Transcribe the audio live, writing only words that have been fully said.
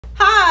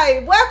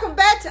Hi, welcome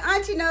back to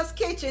Auntie Nell's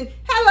Kitchen.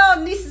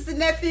 Hello, nieces and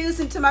nephews,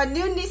 and to my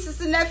new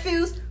nieces and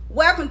nephews,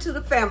 welcome to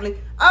the family.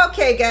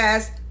 Okay,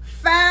 guys,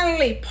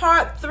 finally,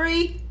 part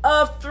 3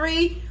 of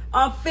 3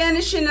 on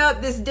finishing up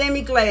this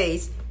Demi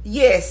Glacé.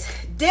 Yes,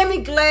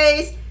 Demi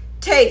Glacé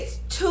takes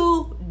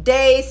 2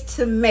 days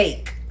to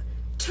make.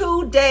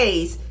 2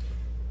 days.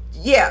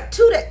 Yeah,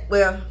 2 days.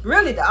 Well,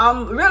 really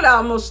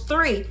almost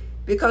 3,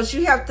 because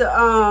you have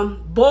to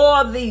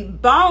boil the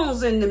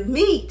bones and the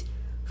meat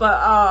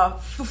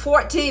for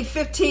 14,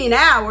 15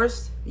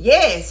 hours.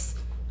 Yes.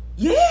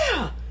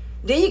 Yeah.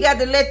 Then you got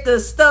to let the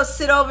stuff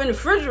sit over in the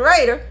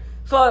refrigerator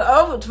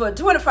for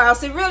 24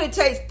 hours. It really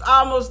takes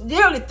almost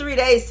nearly 3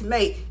 days to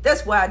make.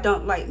 That's why I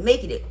don't like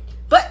making it.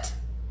 But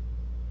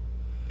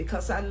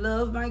because I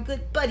love my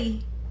good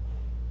buddy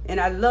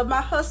and I love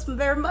my husband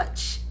very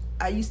much,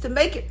 I used to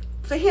make it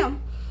for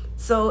him.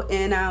 So,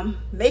 and I'm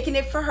making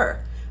it for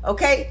her.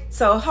 Okay,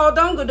 so hold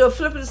on, I'm gonna do a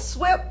flip and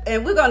swip,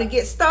 and we're gonna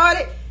get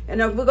started, and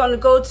then we're gonna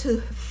go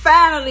to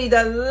finally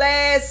the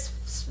last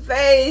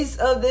phase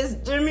of this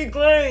Demi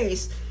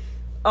Glacé.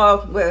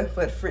 Well, what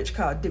the French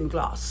call Demi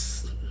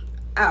Glacé.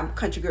 I'm a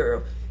country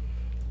girl.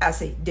 I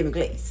say Demi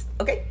Glacé.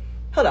 Okay,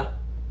 hold on.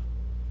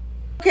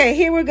 Okay,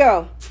 here we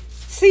go.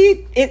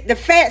 See, the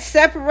fat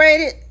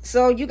separated,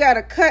 so you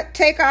gotta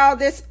take all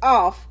this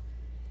off.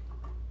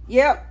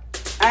 Yep,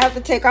 I have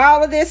to take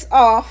all of this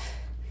off.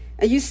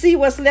 And you see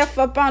what's left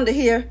up under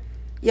here?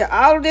 Yeah,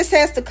 all of this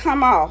has to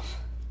come off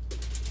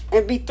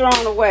and be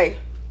thrown away.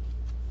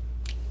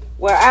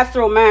 Well, I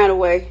throw mine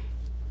away.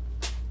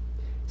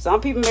 Some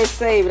people may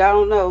save it, I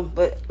don't know,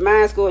 but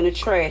mine's going in the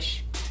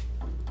trash.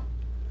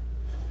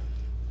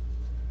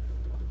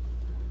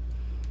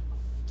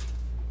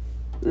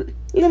 Look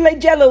like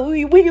Jello,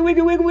 wiggy, wiggy,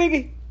 wiggy, wiggy,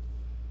 wiggy.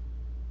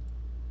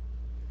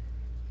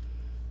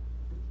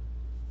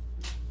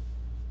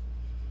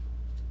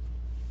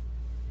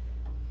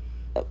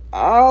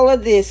 All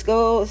of this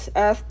goes,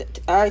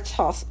 I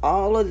toss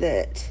all of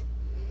that.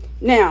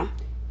 Now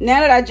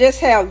that I just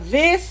have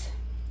this,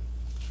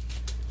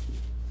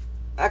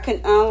 I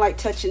don't like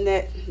touching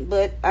that,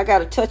 but I got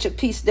to touch a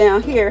piece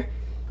down here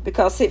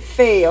because it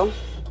fell.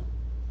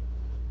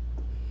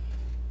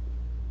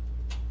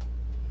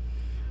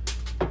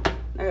 I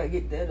got to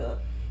get that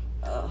up.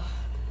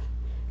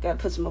 Got to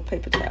put some more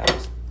paper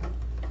towels.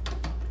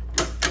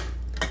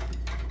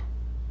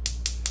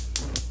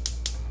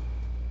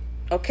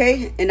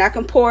 Okay, and I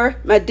can pour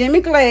my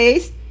Demi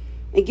Glacé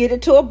and get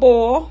it to a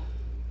boil.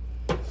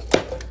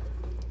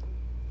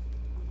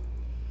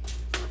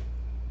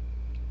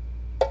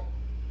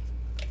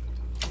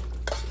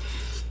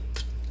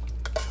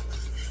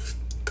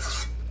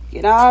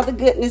 Get all the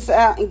goodness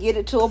out and get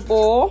it to a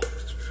boil.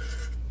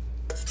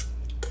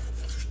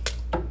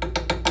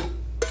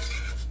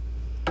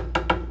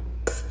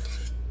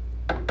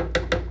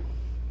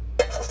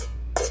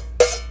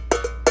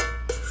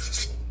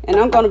 And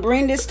I'm going to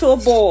bring this to a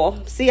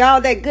boil. See, all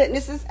that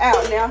goodness is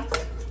out now.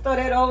 Throw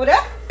that over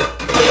there.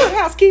 Good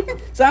housekeeping.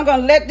 So I'm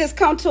going to let this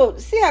come to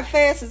see how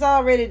fast it's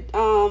already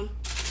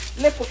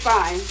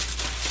liquefying.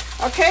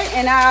 Okay,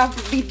 and I'll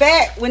be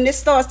back when this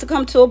starts to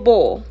come to a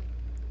boil.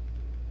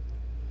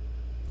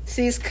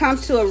 See, it's come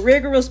to a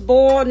rigorous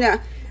boil.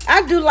 Now,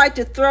 I do like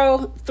to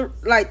throw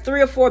like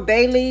 3 or 4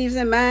 bay leaves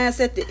in mine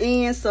at the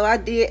end. So I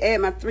did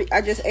add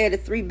I just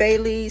added 3 bay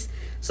leaves.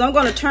 So I'm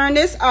going to turn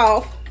this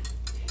off.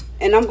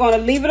 And I'm going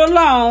to leave it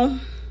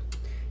alone,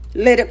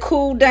 let it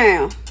cool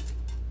down.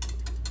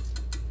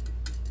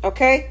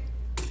 Okay?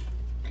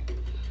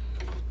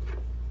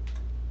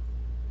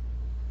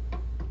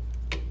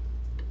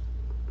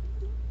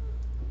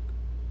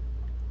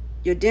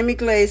 Your Demi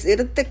Glacé,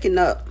 it'll thicken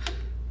up.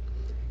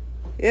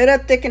 It'll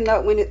thicken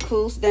up when it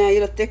cools down.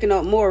 It'll thicken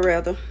up more,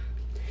 rather.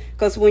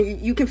 Because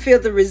when you can feel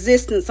the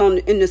resistance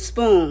in the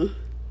spoon.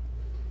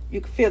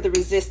 You can feel the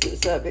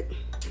resistance of it.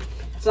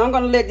 So I'm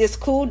going to let this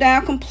cool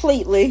down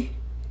completely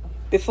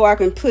before I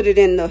can put it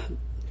in the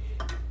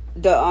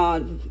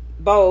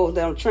bowl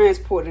that I'm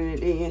transporting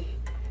it in.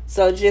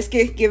 So just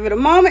give it a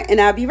moment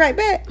and I'll be right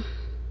back.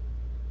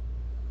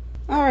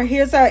 All right,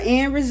 here's our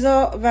end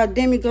result of our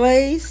Demi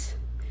Glacé.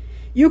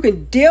 You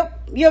can dip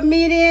your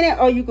meat in it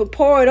or you can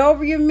pour it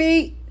over your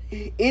meat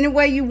any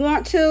way you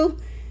want to.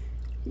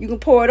 You can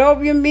pour it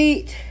over your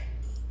meat.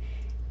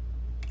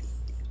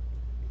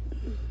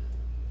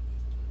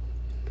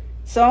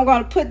 So I'm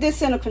going to put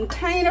this in a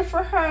container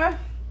for her.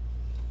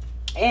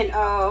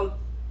 And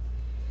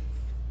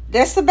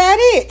that's about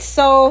it.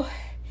 So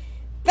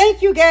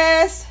thank you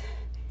guys.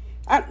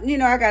 I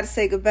got to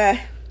say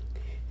goodbye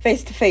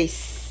face to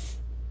face.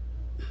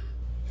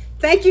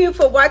 Thank you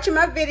for watching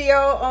my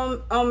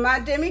video on my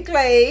Demi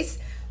Glacé.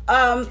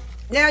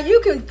 Now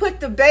you can put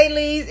the bay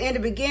leaves in the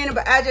beginning,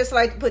 but I just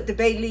like to put the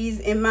bay leaves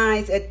in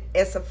mine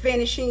as a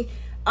finishing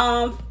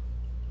herb.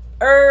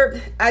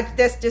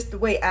 That's just the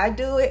way I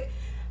do it.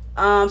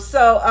 To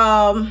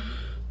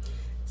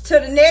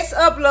the next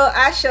upload,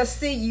 I shall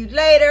see you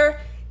later.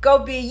 Go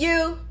be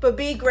you, but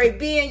be great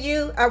being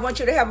you. I want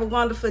you to have a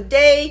wonderful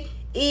day,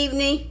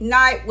 evening,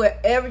 night,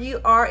 wherever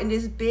you are in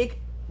this big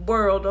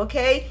world,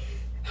 okay?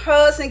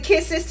 Hugs and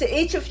kisses to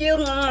each of you.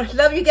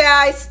 Love you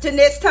guys. Till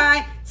next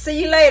time.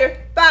 See you later.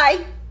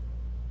 Bye.